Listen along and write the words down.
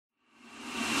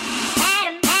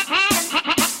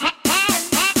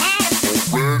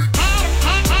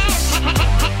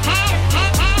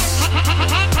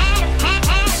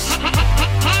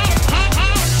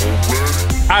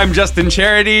I'm Justin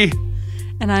Charity.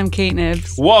 And I'm Kate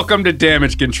Nibbs. Welcome to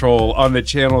Damage Control on the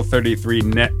Channel 33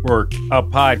 Network, a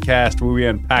podcast where we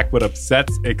unpack what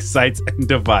upsets, excites, and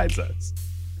divides us.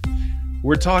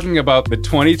 We're talking about the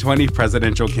 2020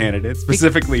 presidential candidates.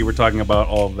 Specifically, we're talking about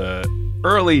all the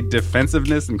early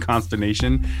defensiveness and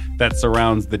consternation that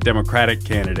surrounds the Democratic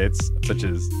candidates, such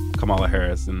as Kamala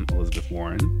Harris and Elizabeth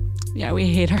Warren. Yeah,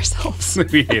 we hate ourselves.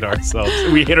 We hate ourselves.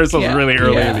 We hate ourselves really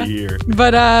early in the year.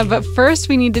 But first,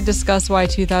 we need to discuss why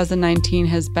 2019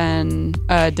 has been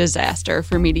a disaster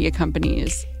for media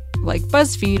companies like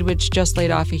BuzzFeed, which just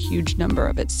laid off a huge number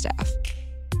of its staff.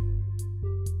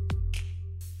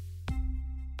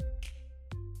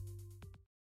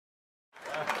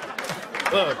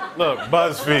 Look,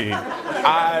 BuzzFead,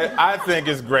 I think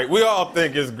it's great. We all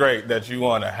think it's great that you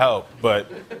want to help,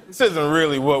 but this isn't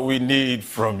really what we need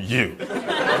from you.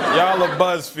 Y'all are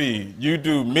BuzzFeed. You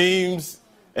do memes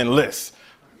and lists.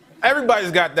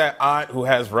 Everybody's got that aunt who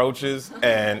has roaches,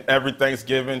 and every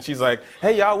Thanksgiving, she's like,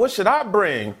 hey, y'all, what should I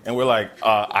bring? And we're like,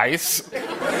 ice. You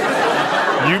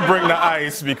bring the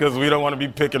ice because we don't want to be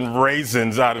picking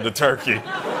raisins out of the turkey.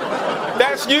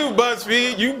 That's you,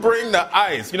 BuzzFeed. You bring the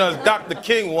ice. You know, as Dr.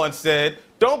 King once said,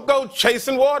 don't go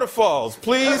chasing waterfalls.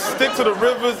 Please stick to the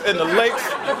rivers and the lakes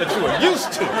that you are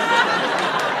used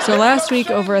to. So last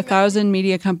week, over 1,000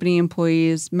 media company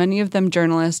employees, many of them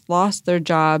journalists, lost their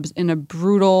jobs in a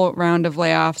brutal round of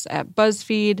layoffs at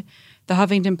BuzzFeed, the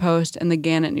Huffington Post, and the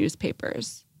Gannett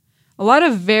newspapers. A lot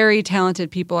of very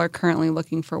talented people are currently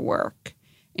looking for work,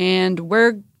 and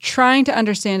we're trying to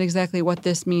understand exactly what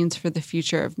this means for the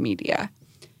future of media.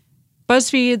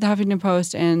 BuzzFeed, the Huffington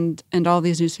Post, and all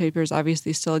these newspapers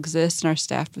obviously still exist and are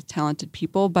staffed with talented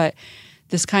people, but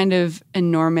this kind of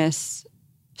enormous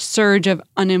surge of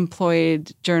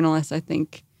unemployed journalists, I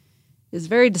think, is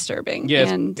very disturbing. Yeah,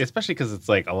 and especially because it's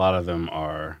like a lot of them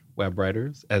are web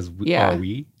writers, as are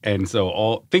we. And so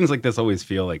all things like this always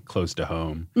feel like close to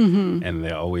home. Mm-hmm. And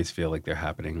they always feel like they're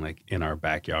happening like in our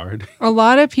backyard. A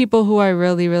lot of people who I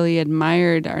really, really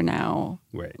admired are now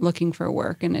looking for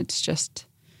work, and it's just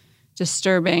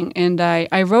disturbing. And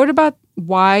I wrote about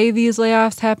why these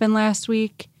layoffs happened last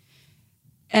week,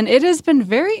 and it has been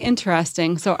very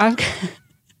interesting. So I've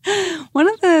one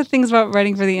of the things about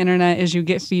writing for the internet is you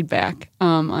get feedback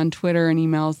on Twitter and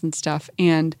emails and stuff.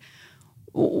 And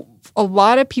a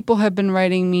lot of people have been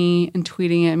writing me and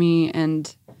tweeting at me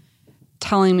and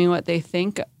telling me what they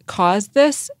think caused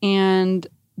this. And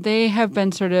they have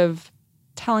been sort of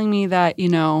telling me that, you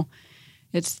know,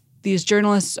 it's these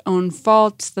journalists' own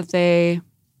faults, that they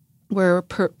were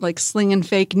slinging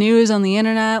fake news on the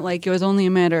internet, like it was only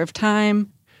a matter of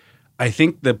time. I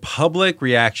think the public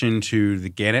reaction to the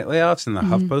Gannett layoffs and the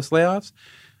HuffPost layoffs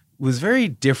was very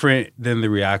different than the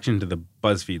reaction to the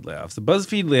BuzzFeed layoffs. The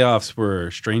BuzzFeed layoffs were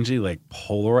strangely like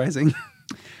polarizing.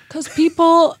 Because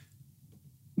BuzzFeed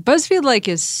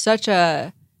is such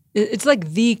it's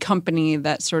like the company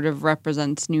that sort of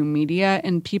represents new media,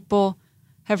 and people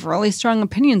have really strong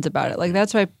opinions about it. Like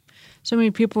that's why so many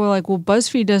people were like, well,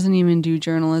 BuzzFeed doesn't even do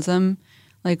journalism.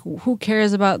 Like, who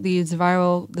cares about this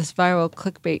viral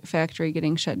clickbait factory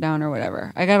getting shut down or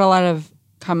whatever? I got a lot of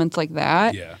comments like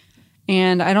that. Yeah.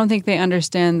 And I don't think they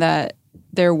understand that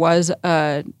there was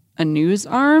a news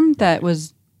arm that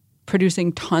was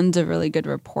producing tons of really good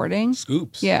reporting.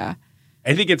 Scoops. Yeah.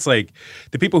 I think it's like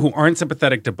the people who aren't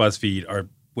sympathetic to BuzzFeed are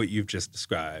what you've just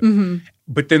described. Mm-hmm.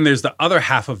 But then there's the other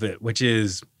half of it, which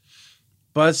is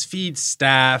BuzzFeed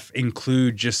staff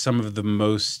include just some of the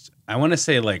most, I want to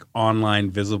say like online,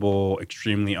 visible,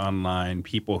 extremely online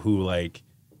people who like,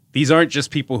 these aren't just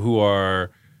people who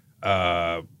are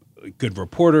good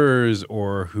reporters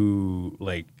or who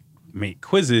like make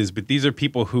quizzes, but these are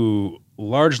people who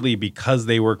largely because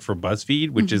they work for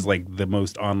BuzzFeed, which is like the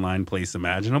most online place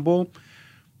imaginable,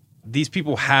 these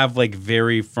people have like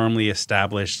very firmly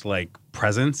established like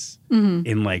presence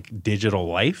in like digital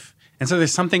life. And so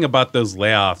there's something about those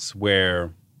layoffs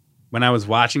where when I was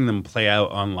watching them play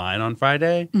out online on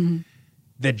Friday,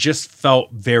 that just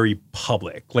felt very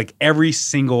public. Like every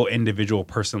single individual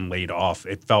person laid off,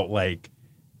 it felt like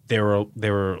there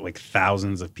were like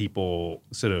thousands of people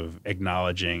sort of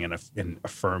acknowledging and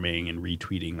affirming and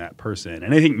retweeting that person.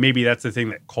 And I think maybe that's the thing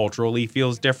that culturally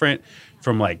feels different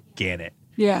from like Gannett.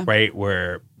 Yeah. Right?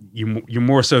 Where you're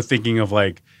more so thinking of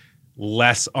like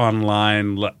less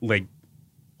online, like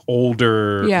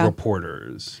older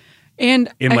reporters.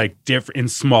 And in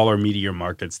smaller media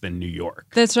markets than New York.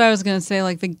 That's what I was going to say.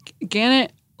 Like the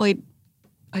Gannett laid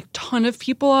a ton of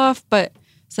people off, but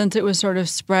since it was sort of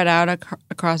spread out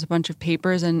across a bunch of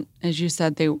papers, and as you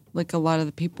said, they like a lot of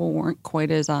the people weren't quite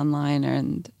as online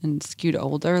and skewed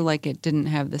older, like it didn't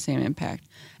have the same impact.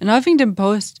 And Huffington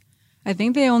Post, I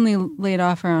think they only laid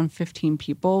off around 15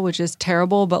 people, which is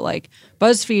terrible, but like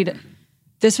BuzzFeed,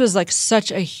 this was like such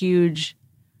a huge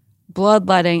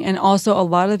bloodletting, and also a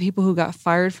lot of the people who got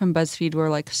fired from BuzzFeed were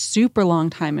like super long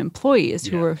time employees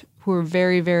who were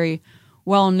very, very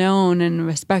well known and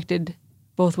respected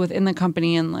both within the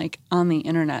company and like on the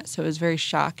internet. So it was very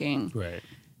shocking. Right.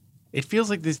 It feels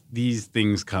like these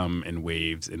things come in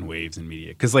waves and waves in media.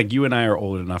 Because like you and I are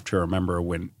old enough to remember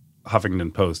when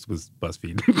Huffington Post was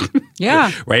BuzzFeed.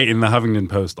 Yeah. Right? And the Huffington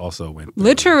Post also went.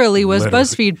 Literally was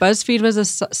BuzzFeed. BuzzFeed was a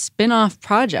spin-off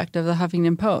project of the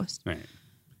Huffington Post. Right.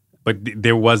 But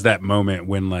there was that moment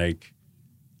when like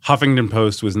Huffington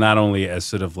Post was not only as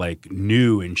sort of like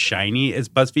new and shiny as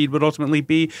BuzzFeed would ultimately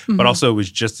be, but also it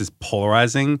was just as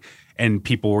polarizing. And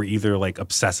people were either like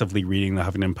obsessively reading the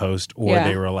Huffington Post or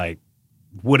they were like,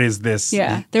 what is this?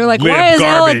 Yeah. They were like, why is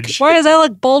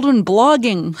Alec Baldwin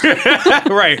blogging?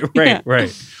 Right.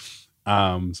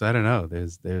 So I don't know.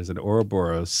 There's an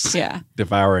Ouroboros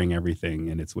devouring everything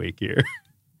in its wake here.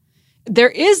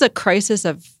 There is a crisis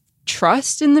of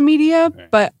trust in the media,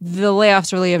 but the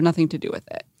layoffs really have nothing to do with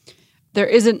it. There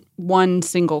isn't one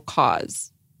single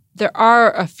cause. There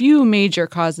are a few major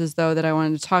causes, though, that I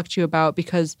wanted to talk to you about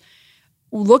because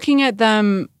looking at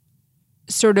them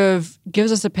sort of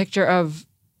gives us a picture of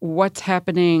what's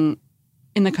happening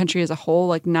in the country as a whole,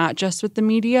 like not just with the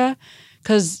media,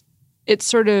 because it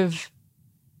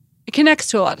connects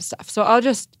to a lot of stuff. So I'll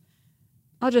just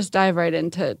dive right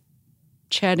into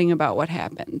chatting about what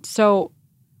happened. So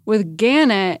with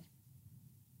Gannett,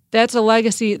 that's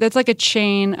like a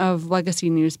chain of legacy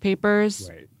newspapers.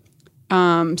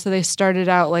 Right. So they started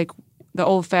out like the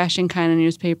old-fashioned kind of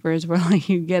newspapers where like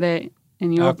you get it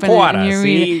and you open it and you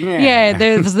read it. Yeah,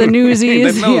 there's the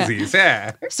Newsies. The Newsies,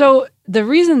 yeah. So the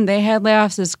reason they had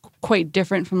layoffs is quite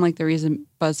different from like the reason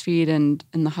BuzzFeed and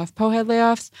the HuffPo had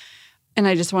layoffs. And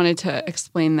I just wanted to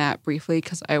explain that briefly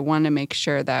because I want to make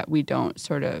sure that we don't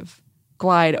sort of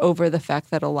glide over the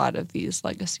fact that a lot of these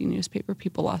legacy newspaper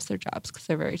people lost their jobs because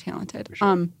they're very talented.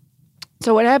 Sure.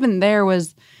 So what happened there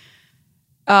was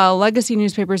legacy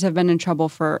newspapers have been in trouble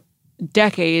for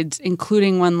decades,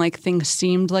 including when like things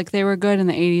seemed like they were good in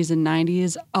the 80s and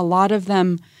 90s. A lot of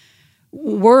them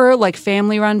were like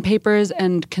family-run papers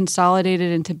and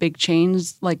consolidated into big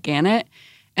chains like Gannett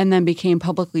and then became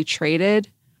publicly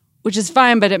traded, which is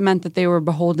fine, but it meant that they were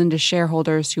beholden to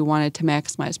shareholders who wanted to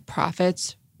maximize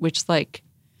profits, which like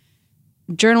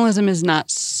journalism is not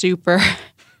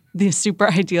the super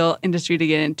ideal industry to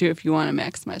get into if you want to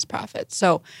maximize profits.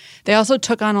 So they also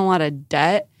took on a lot of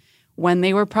debt when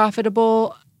they were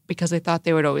profitable because they thought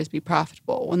they would always be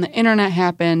profitable. When the internet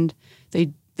happened,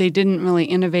 they didn't really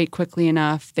innovate quickly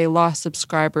enough. They lost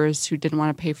subscribers who didn't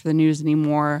want to pay for the news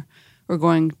anymore or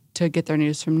going to get their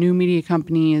news from new media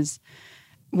companies.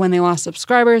 When they lost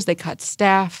subscribers, they cut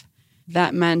staff.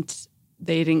 That meant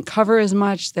they didn't cover as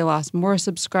much. They lost more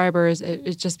subscribers.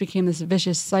 It just became this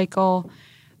vicious cycle.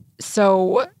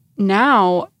 So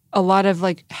now a lot of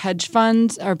like hedge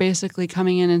funds are basically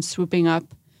coming in and swooping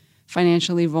up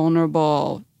financially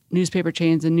vulnerable newspaper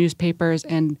chains and newspapers,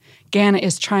 and Gannett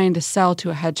is trying to sell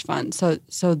to a hedge fund.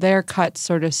 So their cuts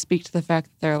sort of speak to the fact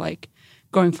that they're like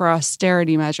going for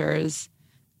austerity measures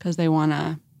because they want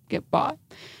to get bought.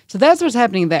 So that's what's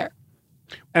happening there.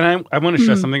 And I want to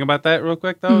stress something about that real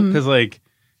quick, though, because like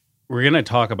we're going to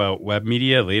talk about web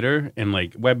media later. And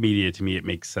like web media, to me, it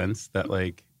makes sense that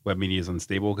like web media is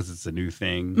unstable because it's a new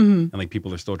thing. And like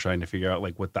people are still trying to figure out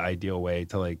like what the ideal way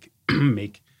to like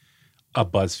make a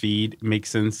BuzzFeed make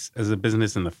sense as a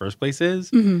business in the first place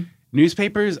is.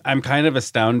 Newspapers, I'm kind of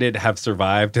astounded have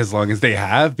survived as long as they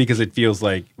have because it feels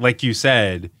like you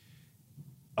said,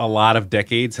 a lot of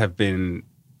decades have been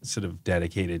sort of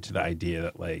dedicated to the idea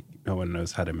that like no one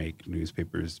knows how to make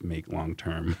newspapers make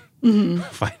long-term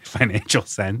financial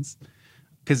sense.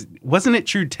 Because wasn't it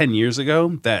true 10 years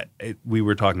ago that we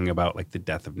were talking about like the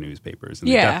death of newspapers and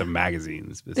the death of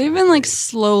magazines? They've been like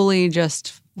slowly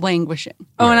just languishing.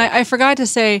 Oh, and I forgot to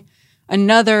say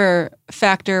another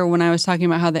factor when I was talking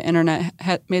about how the internet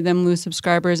made them lose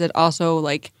subscribers. It also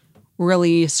like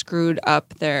really screwed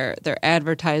up their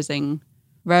advertising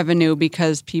revenue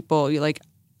because people like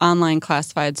online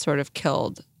classifieds sort of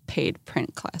killed paid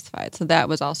print classifieds. So that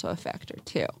was also a factor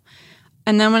too.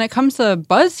 And then when it comes to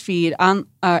BuzzFeed,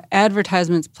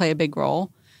 advertisements play a big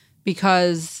role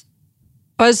because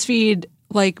BuzzFeed,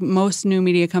 like most new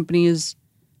media companies,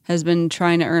 has been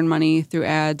trying to earn money through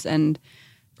ads. And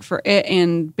for it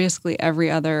and basically every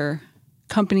other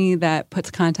company that puts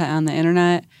content on the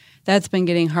internet. That's been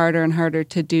getting harder and harder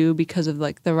to do because of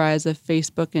like the rise of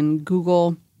Facebook and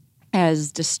Google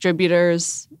as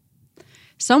distributors.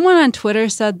 Someone on Twitter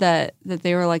said that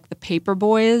they were like the paper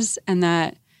boys, and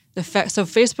that so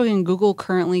Facebook and Google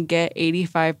currently get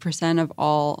 85% of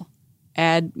all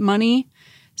ad money.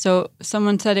 So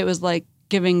someone said it was like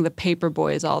giving the paper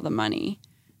boys all the money,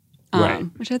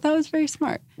 which I thought was very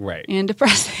smart, and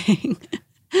depressing.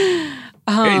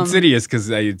 It's insidious because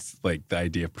it's like the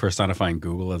idea of personifying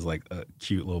Google as like a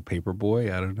cute little paper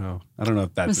boy. I don't know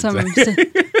if that's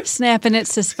snapping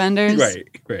its suspenders.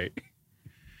 Right.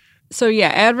 So yeah,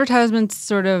 advertisements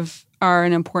sort of are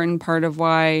an important part of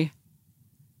why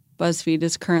BuzzFeed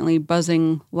is currently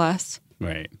buzzing less.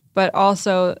 Right. But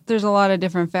also there's a lot of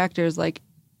different factors. Like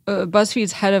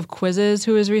BuzzFeed's head of quizzes,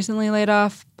 who was recently laid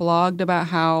off, blogged about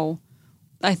how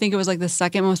I think it was like the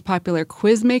second most popular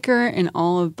quiz maker in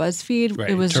all of BuzzFeed.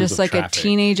 Right, it was just like traffic. A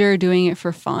teenager doing it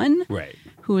for fun. Right.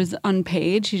 Who was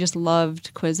unpaid. She just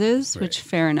loved quizzes, which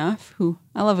fair enough.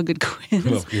 I love a good quiz. I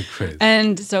love a good quiz.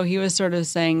 And so he was sort of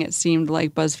saying it seemed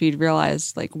like BuzzFeed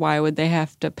realized, like, why would they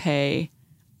have to pay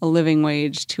a living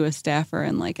wage to a staffer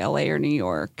in like LA or New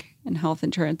York and health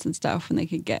insurance and stuff when they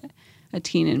could get a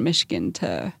teen in Michigan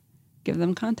to give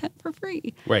them content for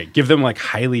free. Right. Give them like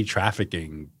highly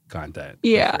trafficking content.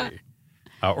 Yeah.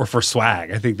 Or for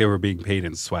swag. I think they were being paid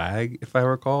in swag, if I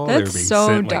recall. That's they were being so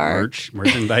sent dark. Like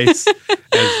merchandise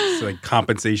as like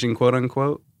compensation, quote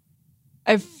unquote.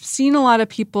 I've seen a lot of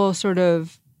people sort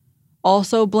of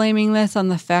also blaming this on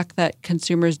the fact that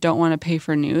consumers don't want to pay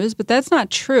for news, but that's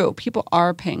not true. People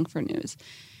are paying for news.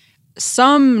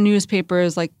 Some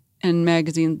newspapers like and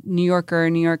magazines, New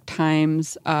Yorker, New York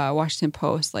Times, Washington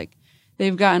Post, like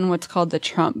they've gotten what's called the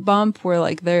Trump bump, where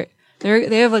like they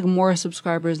have like more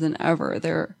subscribers than ever.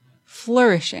 They're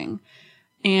flourishing.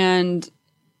 And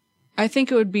I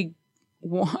think it would be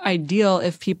ideal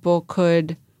if people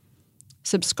could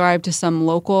subscribe to some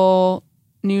local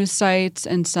news sites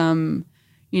and some,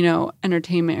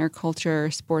 entertainment or culture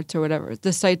or sports or whatever.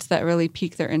 The sites that really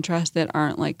pique their interest that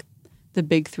aren't like the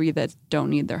big three that don't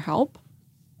need their help.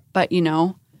 But,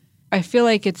 I feel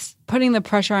like it's putting the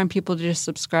pressure on people to just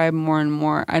subscribe more and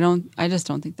more. I just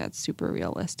don't think that's super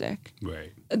realistic.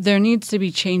 Right. There needs to be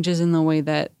changes in the way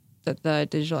that the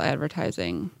digital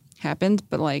advertising happens,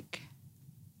 but like,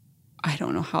 I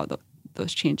don't know how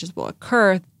those changes will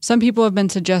occur. Some people have been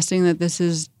suggesting that this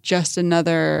is just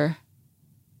another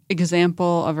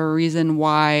example of a reason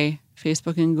why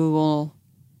Facebook and Google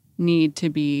need to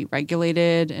be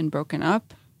regulated and broken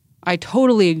up. I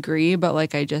totally agree, but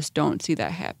like I just don't see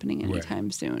that happening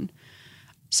anytime soon.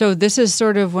 So this is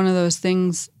sort of one of those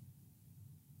things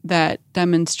that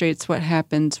demonstrates what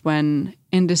happens when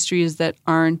industries that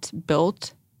aren't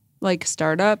built like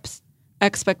startups,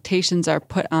 expectations are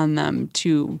put on them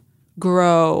to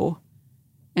grow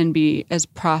and be as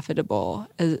profitable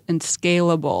and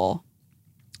scalable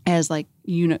as like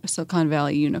Silicon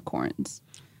Valley unicorns.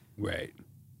 Right.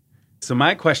 So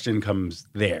my question comes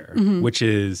there, which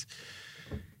is,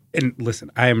 and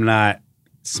listen, I am not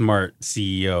smart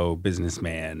CEO,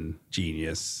 businessman,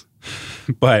 genius,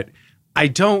 but I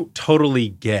don't totally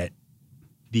get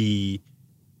the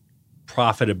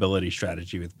profitability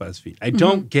strategy with BuzzFeed. I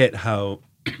don't get how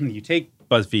you take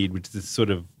BuzzFeed, which is this sort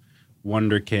of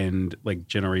wonderkind, like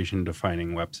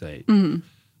generation-defining website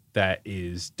that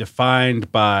is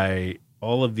defined by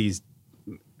all of these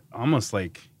almost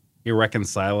like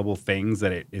irreconcilable things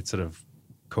that it sort of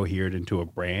cohered into a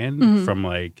brand, from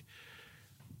like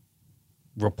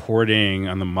reporting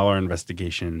on the Mueller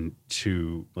investigation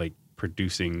to like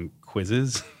producing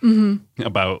quizzes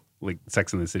about like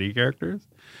Sex and the City characters.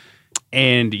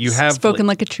 And you have spoken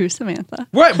like a true Samantha.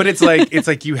 Right, but it's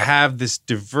like you have this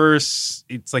diverse,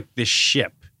 it's like this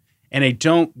ship. And I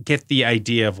don't get the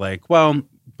idea of like, well,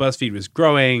 BuzzFeed was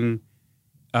growing,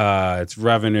 its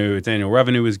annual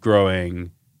revenue is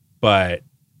growing, but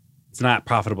it's not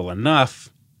profitable enough.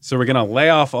 So we're going to lay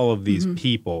off all of these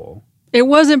people. It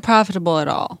wasn't profitable at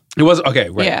all. It was okay,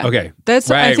 right? Yeah. Okay,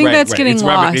 I think that's getting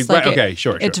lost.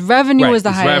 Sure. Its revenue was the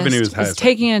its highest. Revenue It was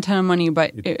taking a ton of money,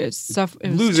 but it was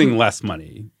losing less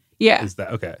money. Yeah, is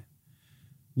that okay?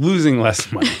 Losing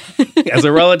less money as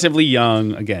a relatively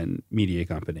young, again, media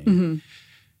company.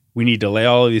 We need to lay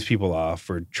all of these people off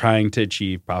for trying to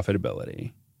achieve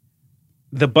profitability.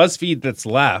 The BuzzFeed that's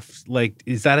left, like,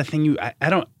 is that a thing I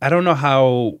don't know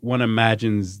how one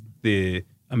imagines the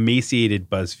emaciated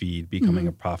BuzzFeed becoming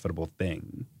a profitable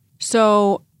thing.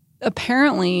 So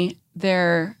apparently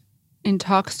they're in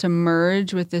talks to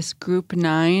merge with this Group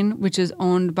 9, which is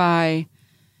owned by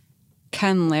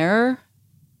Ken Lehrer.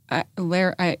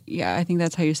 I think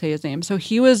that's how you say his name. So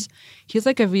he's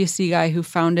like a VC guy who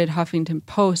founded Huffington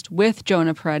Post with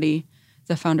Jonah Peretti,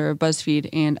 the founder of BuzzFeed,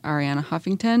 and Arianna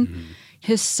Huffington. Mm-hmm.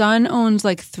 His son owns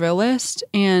like Thrillist,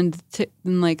 and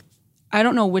like I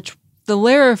don't know which. The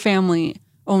Lehrer family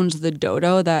owns the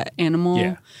Dodo, that animal.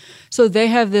 Yeah. So they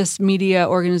have this media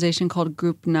organization called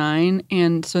Group 9,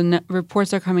 and so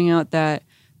reports are coming out that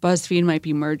BuzzFeed might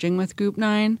be merging with Group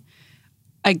 9.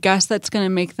 I guess that's going to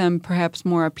make them perhaps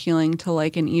more appealing to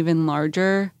like an even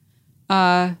larger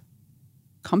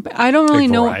company. I don't really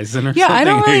know. Verizon or yeah, something? I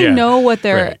don't really know what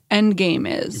their end game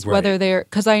is. Right. Whether they're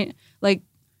because I like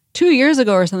 2 years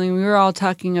ago or something, we were all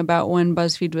talking about when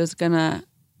BuzzFeed was going to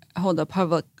hold a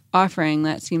public offering.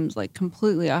 That seems like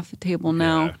completely off the table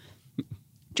now. Yeah.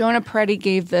 Jonah Peretti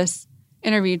gave this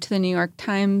interview to the New York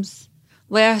Times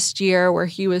last year where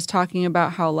he was talking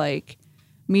about how like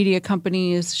media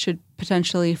companies should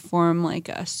potentially form like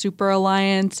a super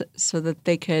alliance so that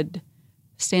they could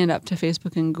stand up to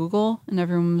Facebook and Google. And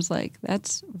everyone was like,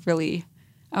 that's really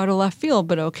out of left field,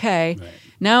 but okay. Right.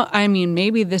 Now, I mean,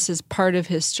 maybe this is part of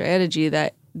his strategy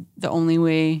that the only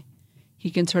way he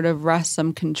can sort of wrest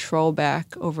some control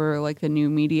back over like the new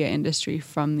media industry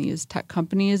from these tech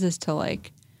companies is to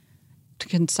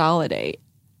consolidate.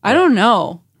 Right. I don't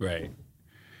know. Right.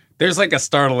 There's like a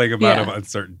startling amount of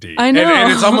uncertainty. I know.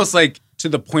 And it's almost like to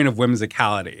the point of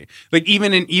whimsicality. Like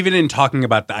even in talking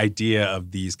about the idea of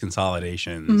these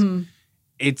consolidations, mm-hmm.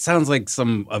 it sounds like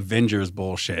some Avengers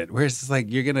bullshit where it's just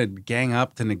like you're going to gang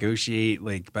up to negotiate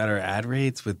like better ad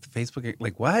rates with Facebook.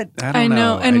 Like what? I don't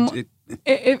know. And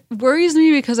it worries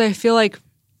me because I feel like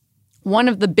one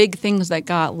of the big things that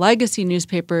got legacy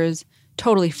newspapers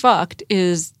totally fucked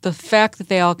is the fact that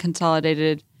they all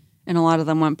consolidated and a lot of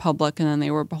them went public and then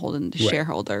they were beholden to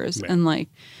shareholders. Right. And like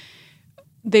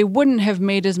they wouldn't have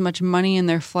made as much money in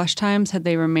their flush times had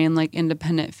they remained like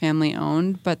independent family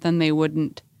owned, but then they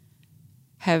wouldn't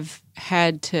have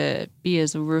had to be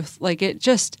as like it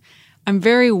just I'm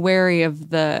very wary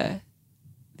of the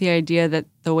idea that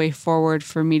the way forward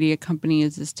for media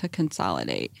companies is to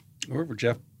consolidate. Or for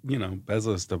Jeff,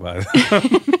 Bezos to buy them.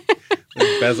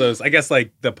 Bezos, I guess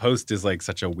like the Post is like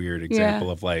such a weird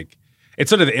example of like it's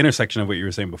sort of the intersection of what you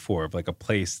were saying before of like a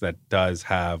place that does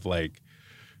have like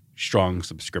strong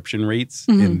subscription rates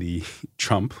mm-hmm. in the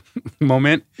Trump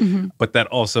moment, mm-hmm. but that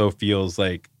also feels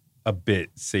like a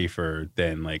bit safer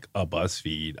than like a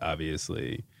BuzzFeed,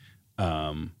 obviously.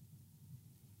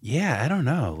 Yeah, I don't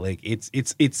know. Like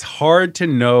it's hard to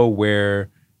know where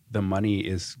the money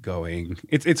is going.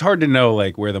 It's hard to know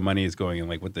like where the money is going and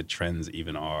like what the trends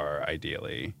even are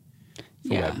ideally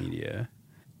for web media.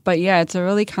 But yeah, it's a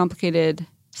really complicated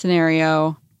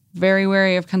scenario. Very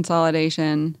wary of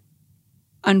consolidation.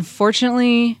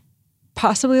 Unfortunately,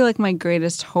 possibly like my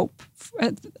greatest hope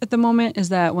at the moment is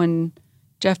that when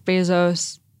Jeff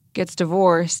Bezos gets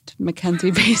divorced,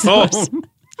 Mackenzie Bezos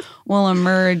will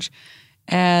emerge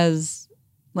as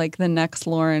like the next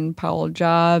Lauren Powell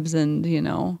Jobs and,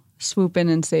 swoop in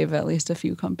and save at least a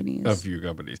few companies.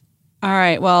 All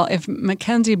right. Well, if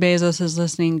Mackenzie Bezos is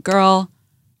listening, girl,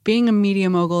 being a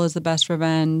media mogul is the best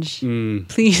revenge.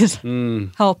 Please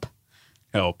help.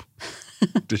 Help.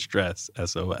 Distress.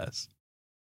 SOS.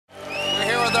 We're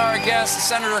here with our guest,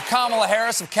 Senator Kamala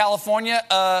Harris of California.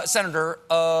 Senator,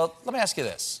 let me ask you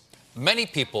this. Many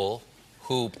people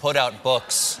who put out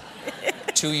books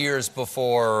 2 years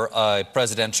before a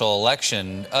presidential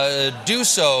election do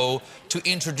so to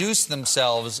introduce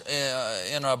themselves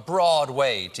in a broad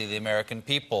way to the American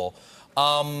people.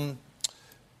 Are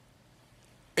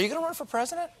you going to run for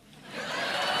president?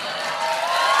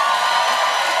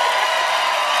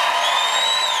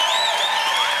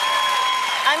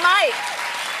 I might.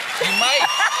 You might.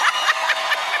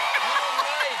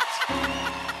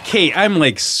 Kate, I'm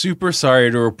like super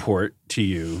sorry to report to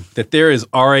you that there has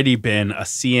already been a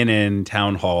CNN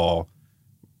town hall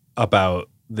about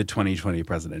the 2020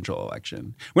 presidential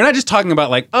election. We're not just talking about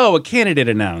like, oh, a candidate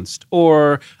announced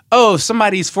or, oh,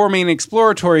 somebody's forming an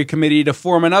exploratory committee to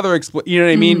form another, you know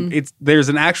what I mean? There's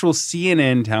an actual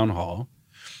CNN town hall.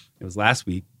 It was last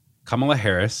week. Kamala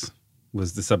Harris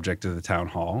was the subject of the town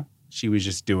hall. She was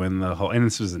just doing the whole, and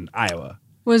this was in Iowa.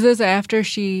 Was this after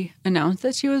she announced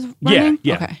that she was running?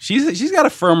 Yeah. Okay. She's got a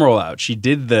firm rollout.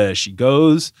 She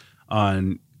goes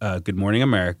on Good Morning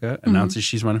America, announces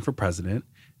she's running for president.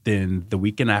 Then the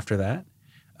weekend after that,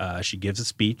 she gives a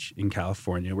speech in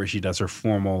California where she does her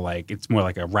formal, like, it's more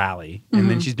like a rally. And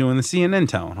then she's doing the CNN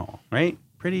town hall, right?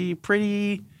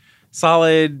 Pretty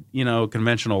solid,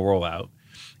 conventional rollout.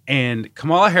 And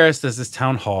Kamala Harris does this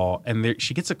town hall, and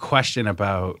she gets a question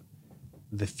about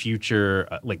the future,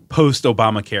 like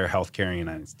post-Obamacare healthcare in the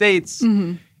United States.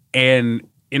 And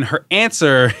in her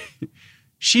answer,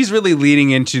 she's really leaning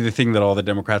into the thing that all the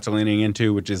Democrats are leaning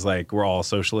into, which is like, we're all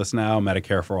socialists now,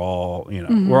 Medicare for all,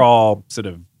 we're all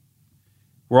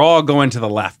going to the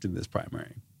left in this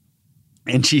primary.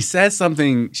 And she says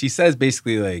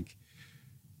basically like,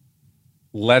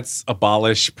 let's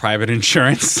abolish private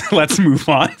insurance. Let's move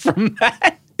on from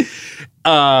that.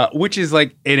 Which is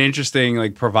like an interesting,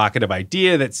 like provocative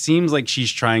idea that seems like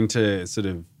she's trying to sort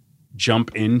of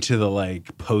jump into the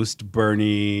like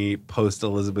post-Bernie,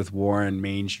 post-Elizabeth Warren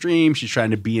mainstream. She's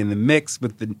trying to be in the mix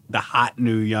with the hot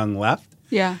new young left.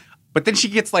 Yeah. But then she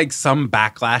gets like some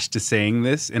backlash to saying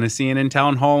this in a CNN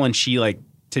town hall. And she like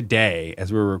today,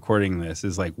 as we're recording this,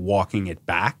 is like walking it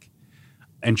back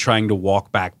and trying to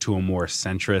walk back to a more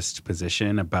centrist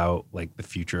position about like the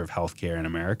future of healthcare in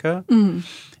America. Mm-hmm.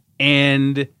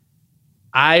 And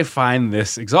I find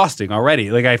this exhausting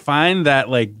already. Like I find that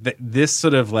like this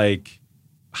sort of like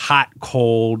hot,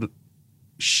 cold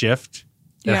shift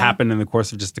that happened in the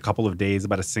course of just a couple of days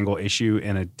about a single issue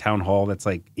in a town hall that's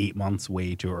like 8 months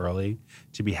way too early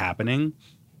to be happening.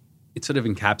 It sort of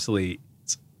encapsulates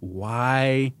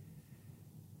why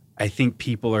I think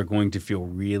people are going to feel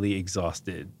really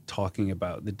exhausted talking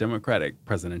about the Democratic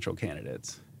presidential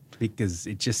candidates, because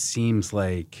it just seems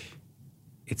like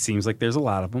there's a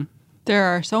lot of them. There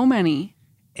are so many.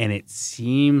 And it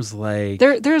seems like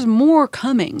there's more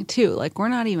coming too. Like we're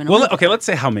not even. Well, okay, let's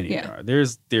say how many there are.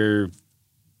 There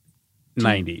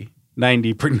 90. No,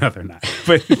 they're not.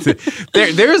 But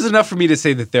there is enough for me to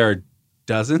say that there are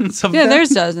dozens of them. Yeah, there's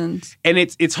dozens. And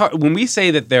it's hard when we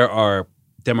say that there are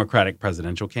Democratic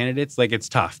presidential candidates. Like it's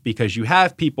tough because you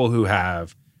have people who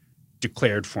have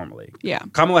declared formally. Yeah,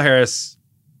 Kamala Harris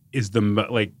is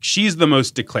she's the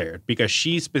most declared because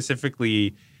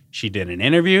she did an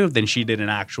interview, then she did an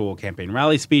actual campaign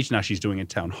rally speech, now she's doing a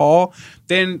town hall.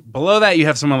 Then below that you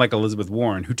have someone like Elizabeth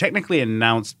Warren, who technically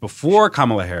announced before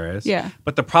Kamala Harris. Yeah.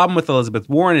 But the problem with Elizabeth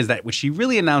Warren is that what she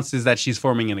really announced is that she's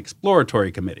forming an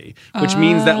exploratory committee, which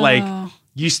means that like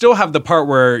you still have the part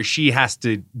where she has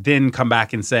to then come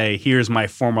back and say, here's my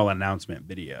formal announcement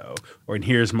video, or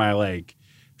here's my like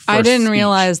I didn't speech.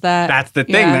 realize that. That's the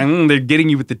thing. Yeah. They're getting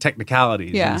you with the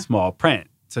technicalities in small print.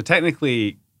 So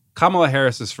technically, Kamala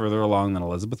Harris is further along than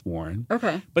Elizabeth Warren.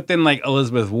 Okay. But then like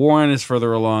Elizabeth Warren is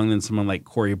further along than someone like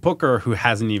Cory Booker, who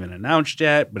hasn't even announced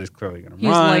yet, but is clearly going to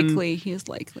run. He's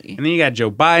likely. And then you got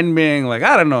Joe Biden being like,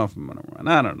 I don't know if I'm going to run.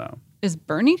 I don't know. Is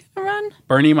Bernie going to run?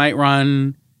 Bernie might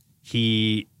run.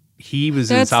 He was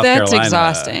in South Carolina. That's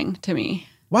exhausting to me.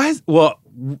 Why is, well,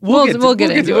 we'll get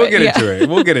into it.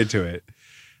 We'll get into it.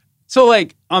 So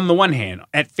like on the one hand,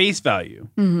 at face value,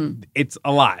 it's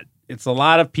a lot. It's a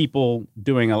lot of people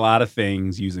doing a lot of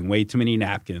things, using way too many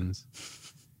napkins.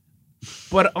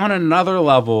 But on another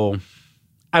level,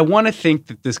 I want to think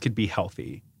that this could be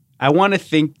healthy. I want to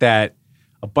think that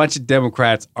a bunch of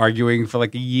Democrats arguing for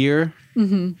like a year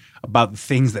about the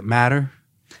things that matter,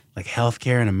 like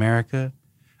healthcare in America.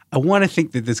 I want to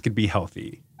think that this could be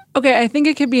healthy. Okay, I think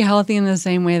it could be healthy in the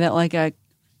same way that like a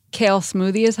kale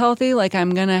smoothie is healthy. Like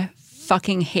I'm going to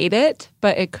fucking hate it,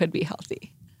 but it could be healthy.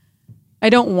 I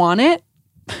don't want it.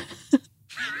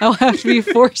 I'll have to be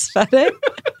force-fed it.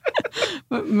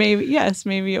 But maybe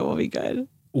it will be good.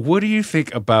 What do you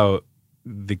think about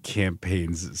the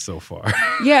campaigns so far?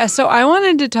 Yeah, so I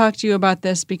wanted to talk to you about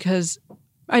this because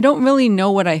I don't really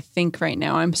know what I think right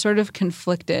now. I'm sort of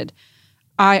conflicted.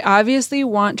 I obviously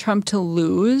want Trump to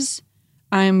lose.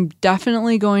 I'm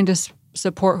definitely going to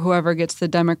support whoever gets the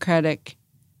Democratic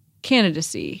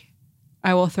candidacy.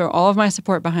 I will throw all of my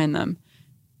support behind them.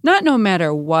 Not no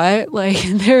matter what, like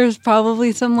there's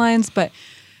probably some lines, but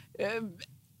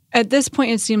at this point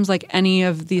it seems like any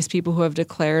of these people who have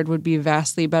declared would be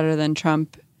vastly better than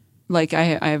Trump. Like I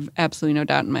have absolutely no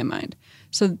doubt in my mind.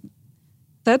 So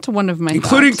that's one of my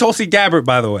including thoughts. Tulsi Gabbard,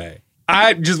 by the way.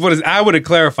 I would have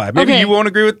clarified. Maybe you won't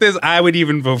agree with this. I would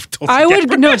even vote for Tulsi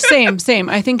Gabbard. No, same.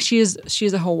 I think she's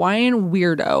a Hawaiian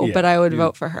weirdo, but I would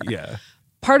vote for her. Yeah.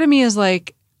 Part of me is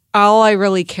like, all I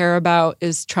really care about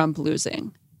is Trump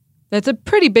losing. That's a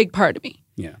pretty big part of me.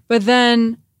 Yeah. But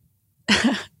then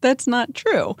that's not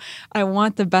true. I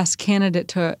want the best candidate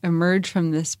to emerge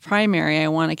from this primary. I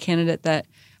want a candidate that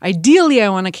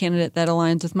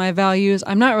aligns with my values.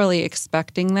 I'm not really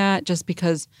expecting that just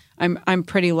because I'm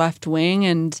pretty left wing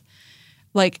and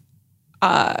like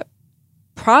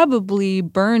probably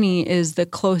Bernie is the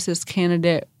closest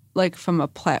candidate like from a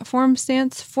platform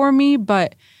stance for me,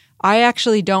 but I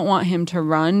actually don't want him to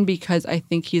run because I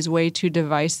think he's way too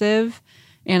divisive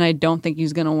and I don't think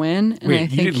he's going to win. And Wait, I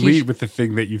think you didn't lead with the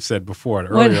thing that you've said before in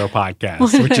earlier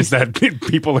podcasts, which is that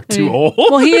people are too old.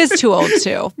 Well, he is too old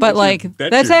too. But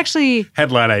that's actually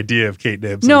headline idea of Kate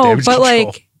Knibbs. No, Damage but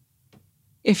Control.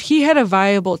 if he had a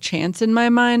viable chance in my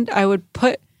mind, I would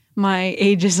put my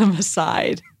ageism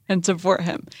aside and support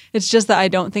him. It's just that I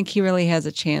don't think he really has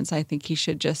a chance. I think he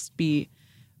should just be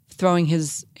throwing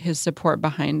his support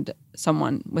behind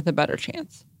someone with a better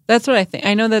chance. That's what I think.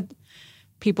 I know that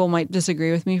people might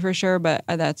disagree with me for sure, but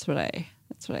that's what I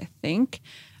think.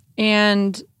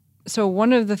 And so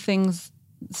one of the things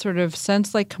sort of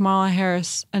since Kamala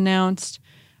Harris announced,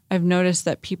 I've noticed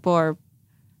that people are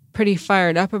pretty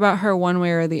fired up about her one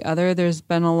way or the other. There's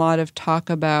been a lot of talk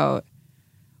about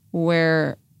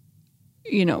where,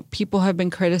 people have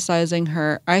been criticizing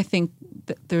her. I think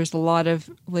that there's a lot of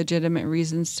legitimate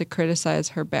reasons to criticize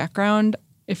her background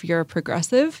if you're a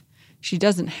progressive. She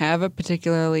doesn't have a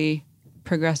particularly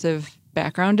progressive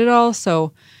background at all.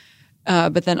 So,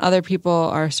 but then other people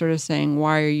are sort of saying,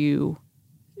 why are you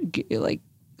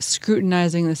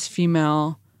scrutinizing this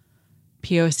female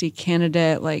POC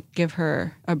candidate? Give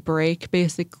her a break,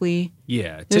 basically.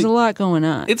 Yeah. There's a lot going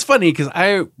on. It's funny because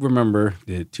I remember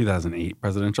the 2008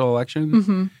 presidential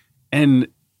election. And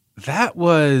that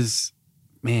was,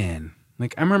 man,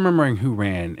 I'm remembering who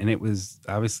ran, and it was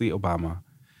obviously Obama,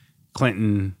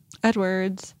 Clinton,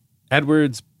 Edwards,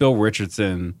 Bill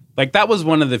Richardson. That was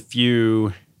one of the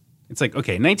few. It's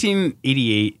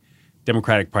 1988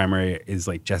 Democratic primary is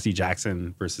Jesse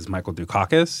Jackson versus Michael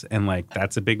Dukakis, and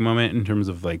that's a big moment in terms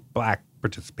of black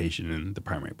participation in the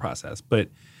primary process. But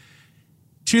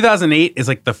 2008 is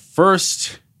the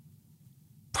first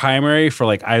primary for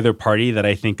either party that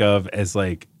I think of as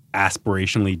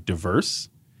aspirationally diverse.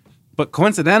 But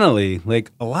coincidentally,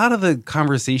 a lot of the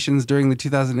conversations during the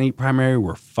 2008 primary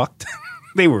were fucked.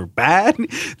 They were bad.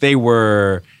 They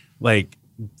were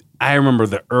I remember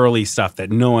the early stuff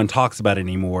that no one talks about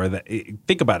anymore.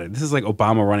 Think about it. This is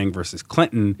Obama running versus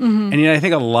Clinton. And yet I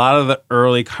think a lot of the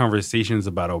early conversations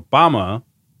about Obama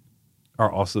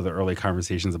are also the early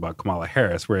conversations about Kamala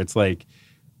Harris, where it's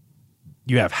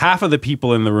you have half of the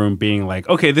people in the room being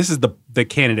okay, this is the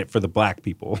candidate for the black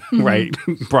people, right?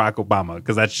 Barack Obama,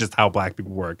 because that's just how black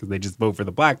people work, because they just vote for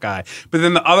the black guy. But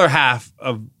then the other half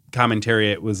of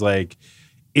commentariat was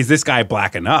is this guy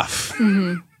black enough?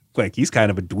 He's kind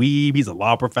of a dweeb. He's a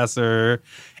law professor.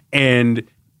 And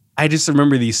I just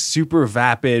remember these super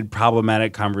vapid,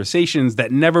 problematic conversations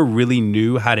that never really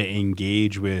knew how to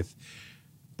engage with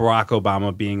Barack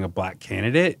Obama being a black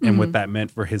candidate and what that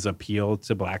meant for his appeal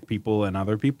to black people and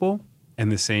other people.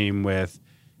 And the same with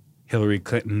Hillary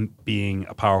Clinton being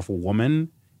a powerful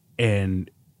woman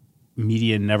and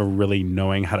media never really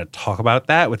knowing how to talk about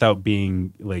that without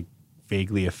being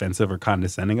vaguely offensive or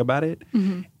condescending about it.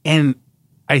 And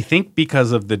I think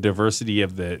because of the diversity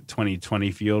of the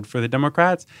 2020 field for the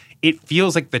Democrats, it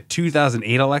feels like the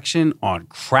 2008 election on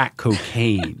crack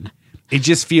cocaine. It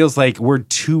just feels like we're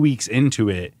 2 weeks into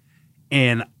it.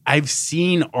 And I've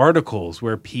seen articles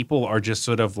where people are just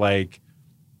sort of they're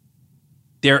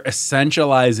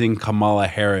essentializing Kamala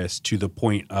Harris to the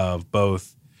point of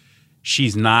both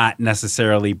she's not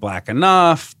necessarily black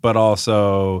enough, but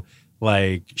also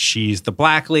she's the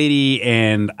black lady,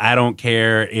 and I don't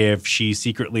care if she's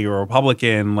secretly a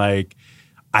Republican. I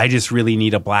just really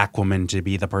need a black woman to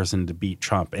be the person to beat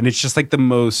Trump. And it's just the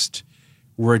most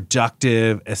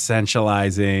reductive,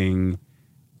 essentializing,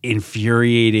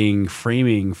 infuriating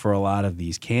framing for a lot of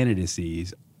these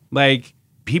candidacies.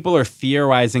 People are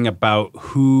theorizing about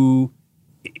who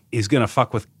is going to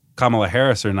fuck with Kamala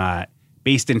Harris or not,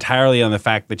 based entirely on the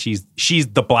fact that she's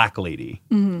the black lady.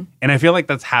 And I feel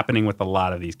that's happening with a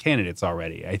lot of these candidates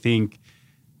already. I think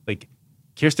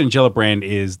Kirsten Gillibrand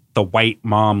is the white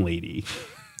mom lady.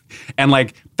 And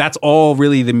that's all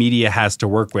really the media has to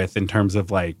work with in terms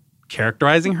of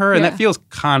characterizing her. And that feels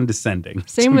condescending.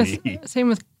 Same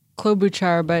with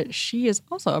Klobuchar, but she is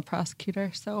also a prosecutor.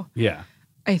 So yeah.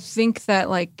 I think that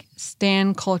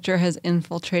stan culture has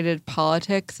infiltrated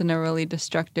politics in a really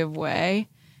destructive way.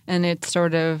 And it's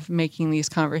sort of making these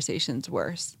conversations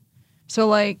worse.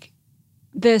 So,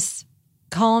 this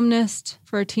columnist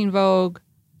for Teen Vogue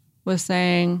was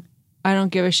saying, I don't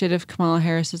give a shit if Kamala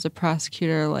Harris is a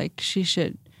prosecutor.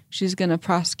 She's going to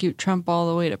prosecute Trump all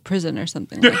the way to prison or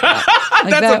something like that.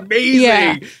 That's amazing.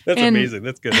 Yeah. That's amazing.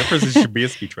 That's good. That person should be a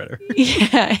speechwriter.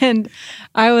 Yeah. And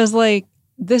I was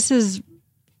this is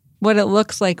what it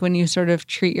looks like when you sort of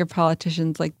treat your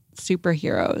politicians like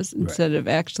superheroes instead of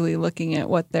actually looking at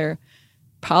what their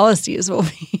policies will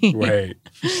be. Right.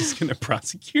 She's going to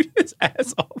prosecute his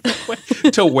ass all the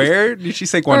way. To where? Did she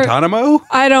say Guantanamo?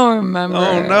 I don't remember.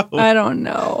 Oh, no. I don't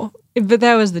know. But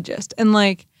that was the gist. And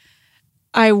like,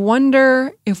 I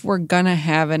wonder if we're going to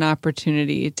have an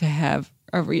opportunity to have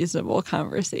a reasonable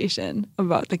conversation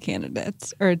about the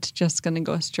candidates, or it's just going to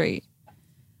go straight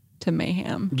to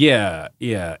mayhem. Yeah.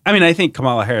 I mean, I think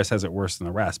Kamala Harris has it worse than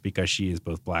the rest because she is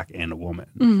both black and a woman.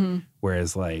 Mm-hmm.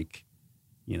 Whereas like,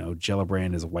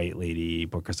 Gillibrand is a white lady,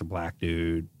 Booker's a black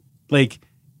dude. Like,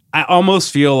 I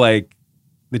almost feel like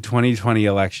the 2020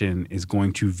 election is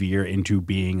going to veer into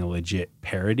being a legit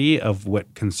parody of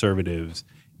what conservatives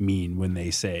mean when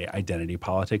they say identity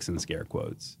politics in scare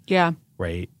quotes. Yeah.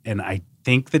 Right? And I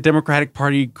think the Democratic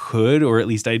Party could, or at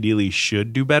least ideally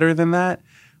should, do better than that.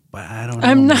 But I don't know.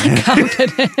 I'm not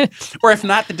confident. Or if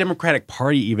not the Democratic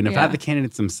Party, even if not the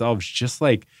candidates themselves, just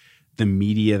like the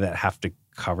media that have to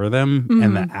cover them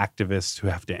and the activists who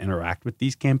have to interact with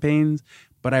these campaigns.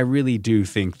 But I really do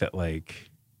think that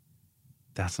like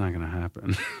that's not going to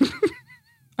happen.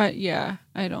 Yeah,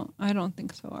 I don't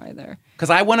think so either. Because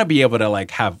I want to be able to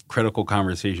like have critical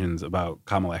conversations about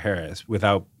Kamala Harris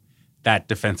without that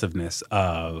defensiveness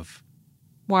of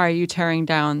why are you tearing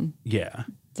down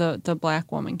the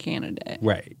black woman candidate?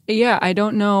 Right. Yeah, I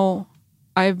don't know.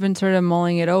 I've been sort of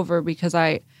mulling it over because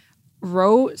I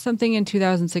wrote something in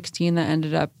 2016 that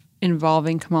ended up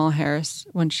involving Kamala Harris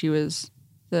when she was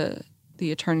the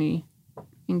attorney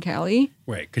in Cali.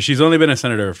 Right, because she's only been a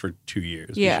senator for 2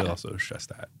 years. Yeah. We should also stress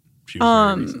that. She was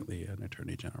very recently an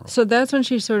attorney general. So that's when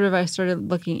I started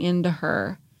looking into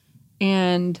her.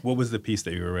 And what was the piece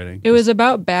that you were writing? It was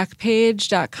about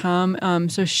Backpage.com.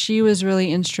 So she was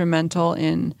really instrumental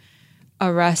in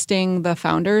arresting the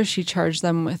founders. She charged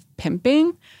them with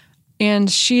pimping. And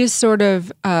she's sort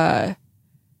of, a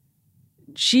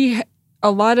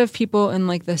lot of people in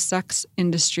like the sex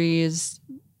industries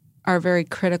are very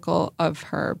critical of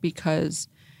her because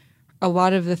a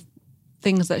lot of the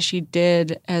things that she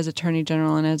did as attorney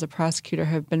general and as a prosecutor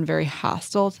have been very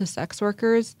hostile to sex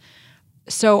workers.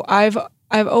 So I've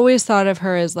always thought of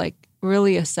her as like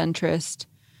really a centrist.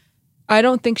 I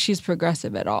don't think she's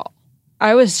progressive at all.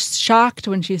 I was shocked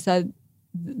when she said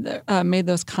made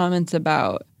those comments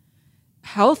about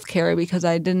healthcare because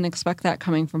I didn't expect that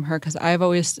coming from her because I've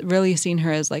always really seen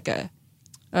her as like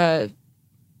a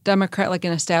Democrat, like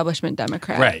an establishment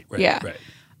Democrat. Right. Yeah.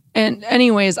 And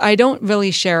anyways, I don't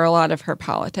really share a lot of her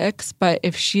politics, but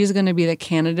if she's going to be the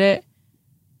candidate,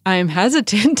 I'm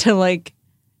hesitant to like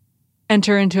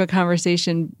enter into a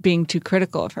conversation being too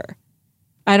critical of her.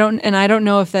 I don't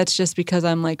know if that's just because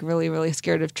I'm like really, really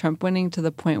scared of Trump winning to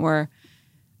the point where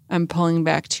I'm pulling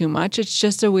back too much. It's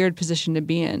just a weird position to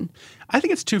be in. I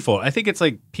think it's twofold. I think it's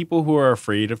like people who are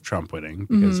afraid of Trump winning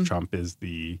because Trump is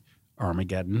the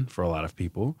Armageddon for a lot of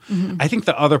people. I think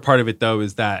the other part of it, though,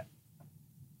 is that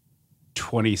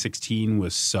 2016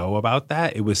 was so about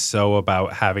that. It was so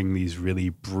about having these really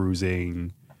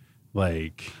bruising,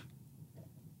 like,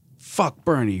 fuck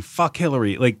Bernie, fuck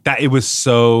Hillary. Like, that. It was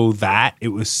so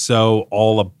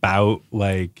all about,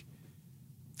 like,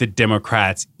 the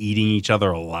Democrats eating each other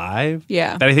alive.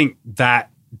 Yeah. That I think that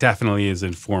definitely is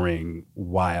informing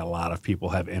why a lot of people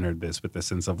have entered this with the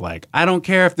sense of like, I don't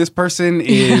care if this person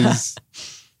is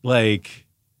like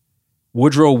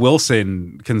Woodrow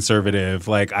Wilson conservative,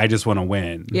 like I just want to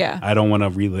win. Yeah. I don't want to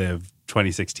relive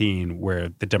 2016 where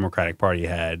the Democratic Party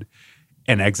had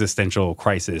an existential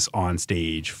crisis on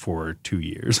stage for 2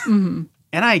 years. And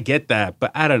I get that,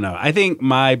 but I don't know. I think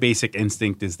my basic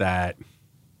instinct is that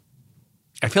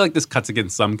I feel like this cuts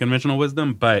against some conventional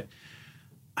wisdom, but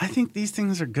I think these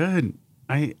things are good.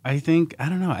 I think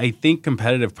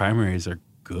competitive primaries are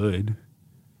good.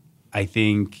 I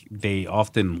think they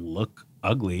often look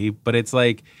ugly, but it's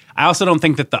like, I also don't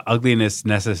think that the ugliness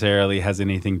necessarily has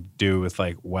anything to do with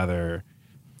like whether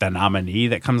the nominee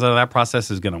that comes out of that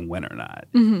process is going to win or not.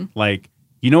 Like,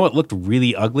 you know what looked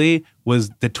really ugly was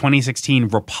the 2016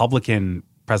 Republican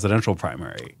presidential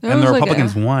primary. And the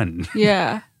Republicans won.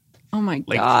 Yeah. Oh my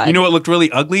like, God. You know what looked really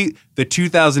ugly? The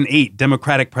 2008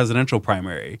 Democratic presidential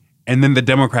primary. And then the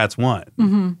Democrats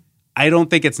won. I don't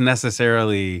think it's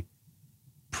necessarily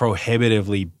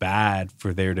prohibitively bad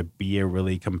for there to be a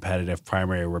really competitive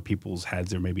primary where people's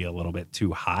heads are maybe a little bit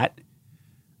too hot.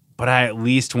 But I at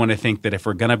least want to think that if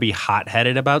we're going to be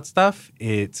hot-headed about stuff,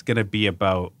 it's going to be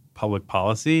about public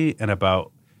policy and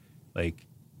about like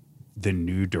the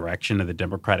new direction of the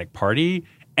Democratic Party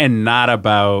and not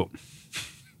about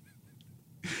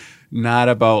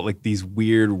like these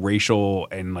weird racial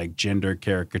and like gender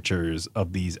caricatures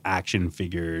of these action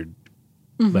figured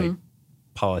like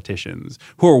politicians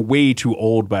who are way too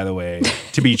old, by the way,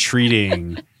 to be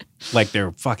treating like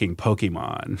they're fucking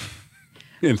Pokemon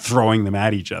and throwing them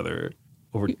at each other.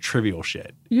 over trivial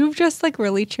shit. You've just like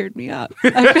really cheered me up.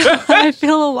 I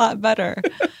feel a lot better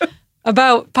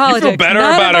about politics. You feel better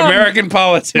about American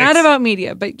politics. Not about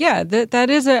media. But yeah, that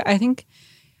is I think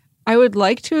I would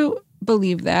like to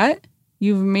believe that.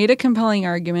 You've made a compelling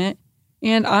argument.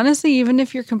 And honestly, even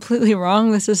if you're completely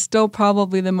wrong, this is still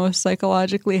probably the most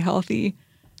psychologically healthy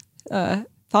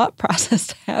thought process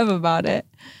to have about it.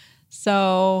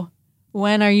 So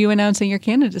when are you announcing your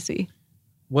candidacy?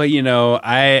 Well,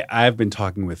 I've been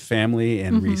talking with family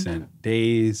in recent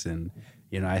days, and,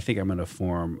 I think I'm going to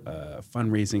form a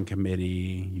fundraising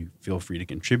committee. You feel free to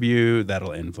contribute.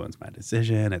 That'll influence my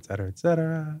decision, et cetera, et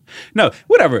cetera. No,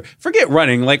 whatever. Forget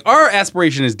running. Like, our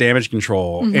aspiration is damage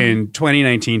control in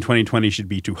 2019, 2020 should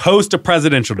be to host a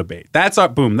presidential debate. That's our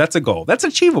that's a goal. That's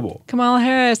achievable. Kamala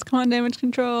Harris, come on, damage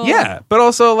control. Yeah, but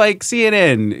also like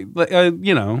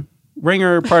CNN,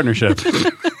 Ringer partnership.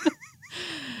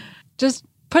 Just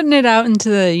putting it out into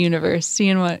the universe,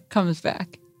 seeing what comes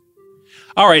back.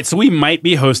 All right, so we might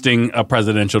be hosting a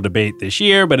presidential debate this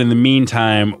year, but in the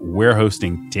meantime, we're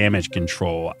hosting Damage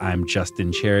Control. I'm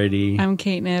Justin Charity. I'm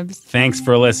Kate Nibbs. Thanks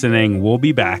for listening. We'll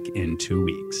be back in 2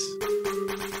 weeks.